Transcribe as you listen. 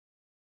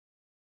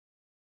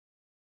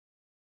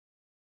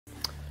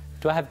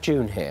Do I have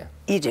June here?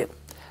 You do.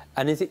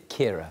 And is it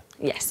Kira?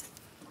 Yes.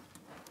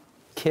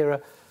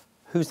 Kira,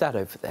 who's that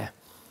over there?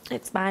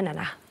 It's my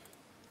Nana.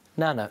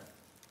 Nana,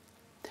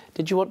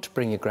 did you want to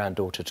bring your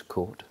granddaughter to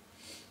court?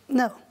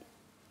 No.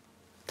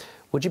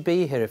 Would you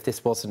be here if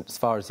this wasn't, as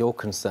far as you're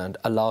concerned,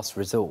 a last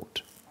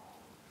resort?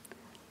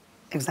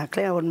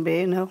 Exactly, I wouldn't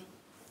be, no.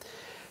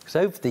 Because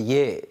over the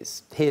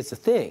years, here's the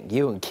thing,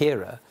 you and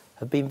Kira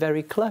have been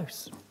very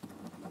close,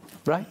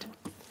 right?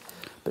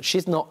 But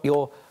she's not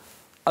your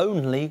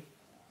only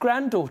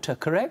granddaughter,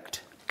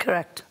 correct?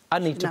 Correct. I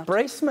need to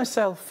brace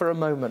myself for a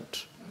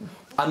moment.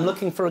 I'm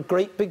looking for a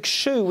great big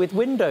shoe with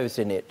windows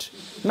in it.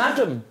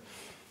 Madam,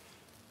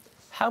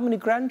 how many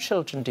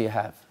grandchildren do you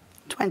have?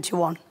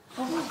 21.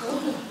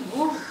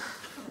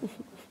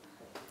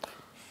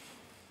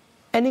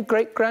 Any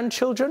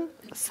great-grandchildren?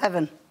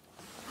 7.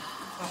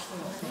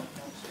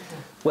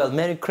 Well,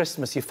 Merry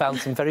Christmas. You found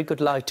some very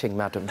good lighting,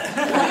 madam.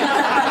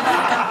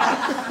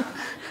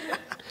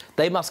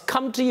 They must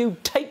come to you,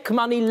 take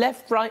money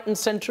left, right and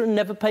centre and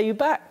never pay you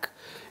back.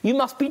 You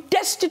must be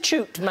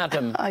destitute,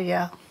 madam. Oh,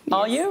 yeah.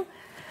 Are Yes. you?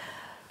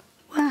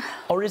 Well,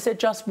 Or is there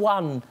just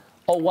one,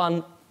 or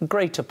one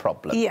greater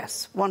problem?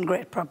 yes, one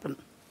great problem.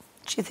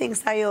 She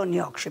thinks I own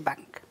Yorkshire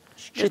Bank.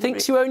 She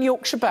thinks you own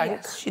Yorkshire Bank?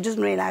 Yes, she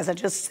doesn't realise I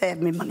just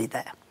saved me money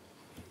there.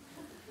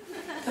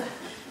 You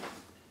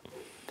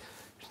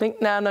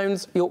think Nan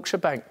owns Yorkshire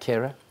Bank,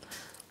 Kira?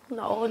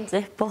 Not owns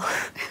it, but,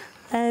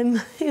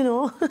 you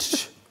know.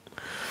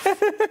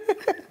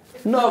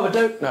 No, I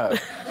don't know.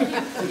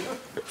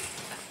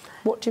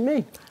 What do you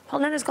mean?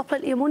 Well, Nana's got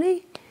plenty of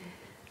money.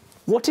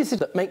 What is it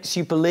that makes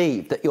you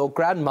believe that your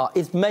grandma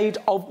is made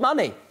of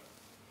money?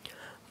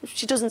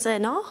 She doesn't say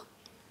no.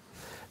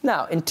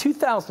 Now, in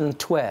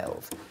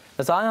 2012,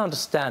 as I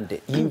understand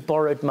it, you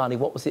borrowed money.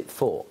 What was it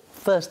for?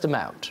 First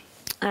amount?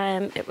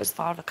 It was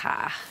for the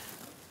car.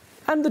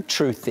 And the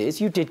truth is,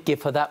 you did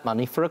give her that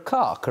money for a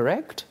car,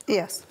 correct?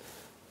 Yes.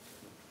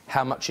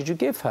 How much did you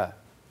give her?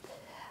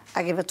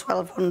 I give her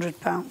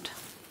 £1,200.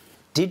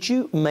 Did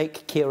you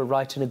make Kira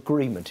write an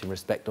agreement in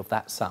respect of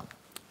that sum?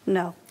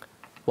 No.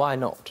 Why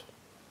not?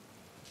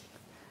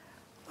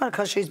 Well,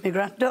 because she's my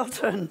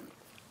granddaughter and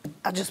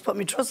I just put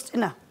my trust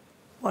in her,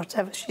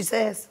 whatever she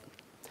says.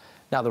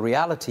 Now, the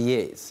reality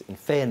is, in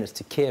fairness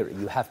to Kira,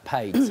 you have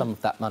paid some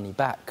of that money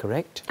back,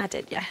 correct? I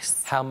did,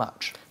 yes. How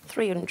much?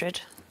 300.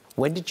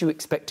 When did you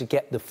expect to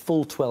get the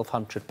full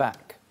 1,200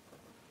 back?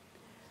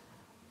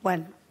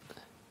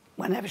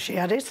 Whenever she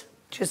had it,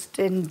 just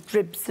in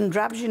dribs and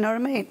drabs, you know what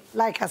I mean?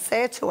 Like I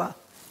say to her,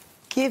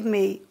 give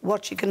me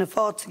what you can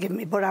afford to give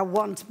me, but I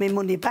want my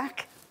money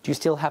back. Do you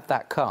still have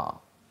that car?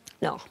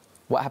 No.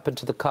 What happened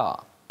to the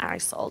car? I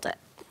sold it.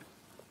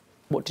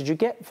 What did you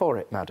get for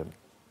it, madam?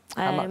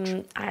 How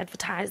much? I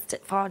advertised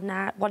it for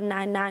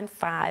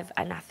 1995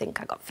 and I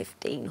think I got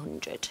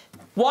 1,500.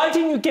 Why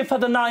didn't you give her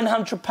the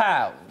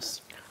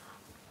 £900?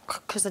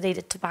 Because I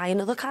needed to buy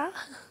another car.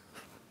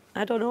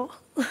 I don't know.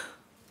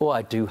 Oh,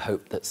 I do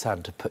hope that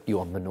Santa put you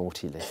on the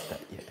naughty list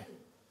that year.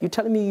 You're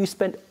telling me you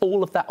spent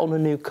all of that on a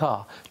new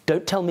car?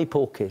 Don't tell me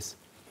porkies.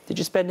 Did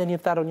you spend any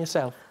of that on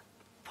yourself?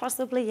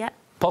 Possibly, yeah.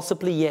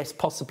 Possibly yes,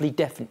 possibly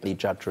definitely,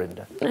 Judge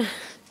Rinder.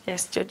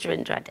 Yes, Judge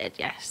Rinder, I did,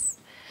 yes.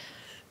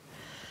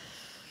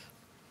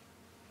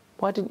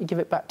 Why didn't you give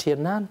it back to your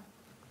nan?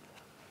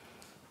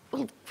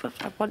 Well,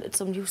 I wanted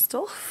some new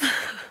stuff.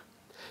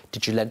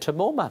 Did you lend her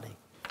more money?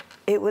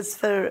 It was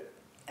for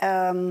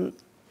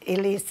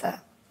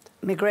Elisa,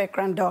 my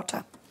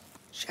great-granddaughter.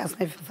 She asked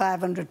me for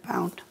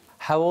 £500.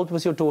 How old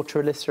was your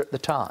daughter Alyssa at the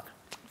time?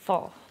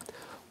 4.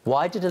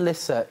 Why did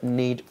Alyssa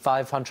need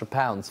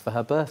 £500 for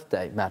her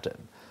birthday,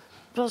 madam?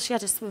 Well, she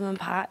had a swimming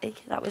party.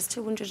 That was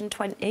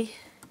 220.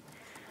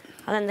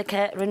 And then the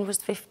catering was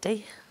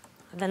 50.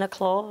 And then her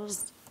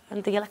clothes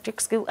and the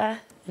electric scooter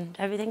and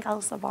everything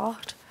else I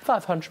bought.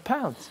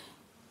 £500?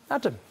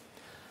 Madam,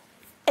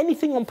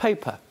 anything on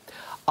paper?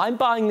 I'm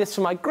buying this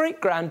for my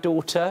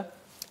great-granddaughter,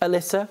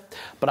 Alyssa,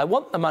 but I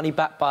want the money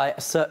back by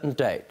a certain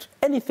date.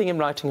 Anything in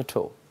writing at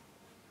all?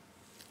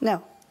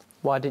 No.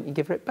 Why didn't you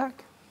give her it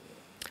back?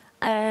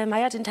 I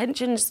had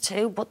intentions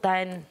to, but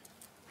then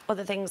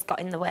other things got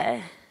in the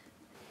way.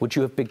 Would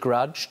you have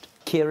begrudged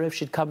Kira if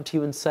she'd come to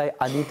you and say,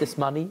 I need this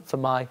money for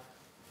my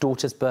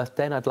daughter's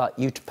birthday and I'd like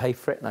you to pay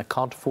for it and I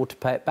can't afford to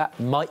pay it back?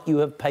 Might you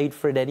have paid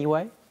for it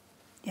anyway?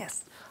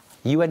 Yes.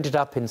 You ended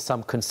up in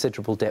some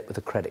considerable debt with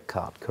a credit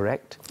card,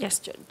 correct? Yes,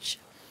 Judge.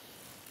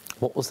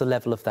 What was the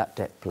level of that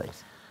debt,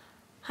 please?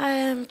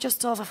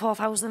 Just over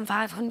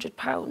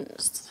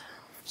 £4,500.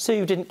 So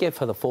you didn't give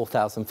her the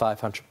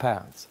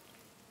 £4,500?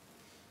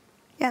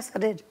 Yes, I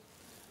did.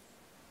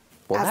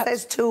 Well, I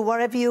says to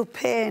whatever you're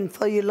paying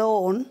for your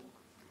loan,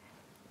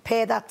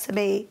 pay that to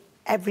me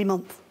every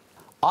month.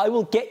 I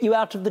will get you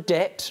out of the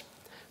debt,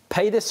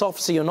 pay this off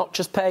so you're not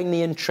just paying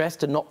the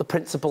interest and not the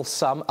principal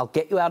sum. I'll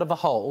get you out of a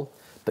hole,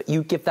 but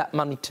you give that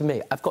money to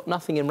me. I've got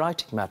nothing in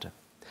writing, madam.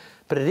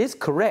 But it is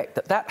correct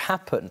that that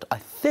happened, I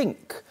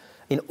think,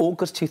 in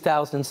August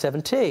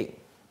 2017,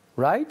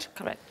 right?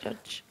 Correct,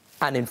 Judge.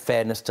 And in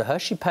fairness to her,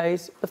 she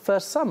pays the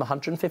first sum,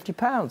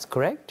 £150,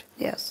 correct?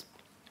 Yes.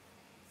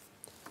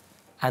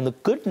 And the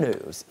good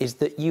news is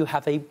that you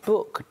have a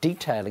book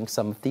detailing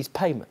some of these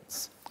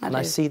payments. Can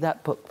I see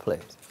that book,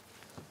 please?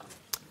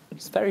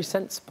 It's very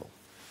sensible.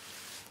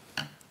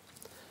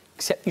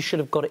 Except you should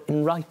have got it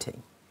in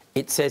writing.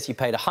 It says you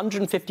paid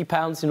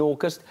 £150 in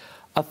August,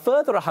 a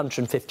further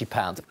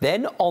 £150.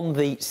 Then on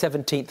the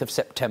 17th of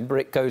September,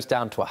 it goes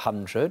down to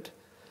 100.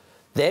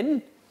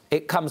 Then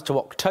it comes to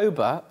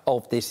October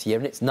of this year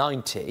and it's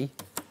 90.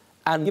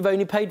 And you've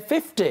only paid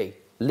 50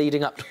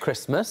 leading up to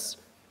Christmas.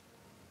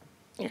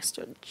 Yes,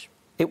 Judge.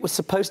 It was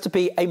supposed to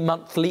be a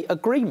monthly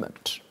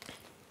agreement.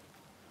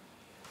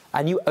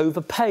 And you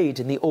overpaid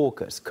in the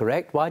August,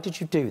 correct? Why did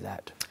you do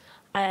that?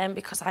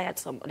 Because I had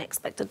some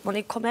unexpected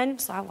money come in,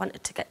 so I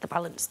wanted to get the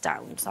balance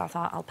down. So I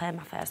thought I'll pay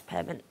my first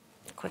payment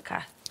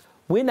quicker.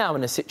 We're now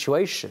in a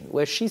situation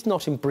where she's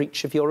not in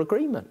breach of your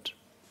agreement.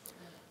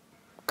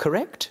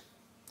 Correct?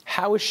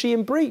 How is she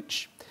in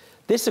breach?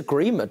 This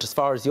agreement, as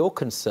far as you're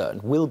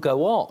concerned, will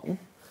go on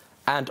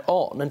and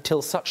on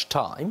until such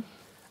time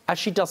as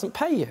she doesn't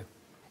pay you.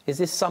 Is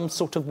this some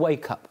sort of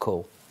wake-up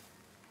call?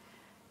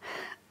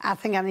 I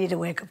think I need a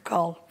wake-up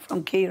call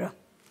from Kira,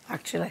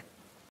 actually.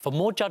 For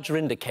more Judge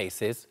Rinder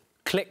cases,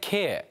 click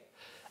here.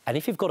 And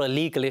if you've got a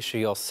legal issue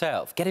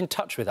yourself, get in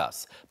touch with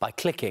us by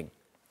clicking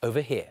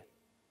over here.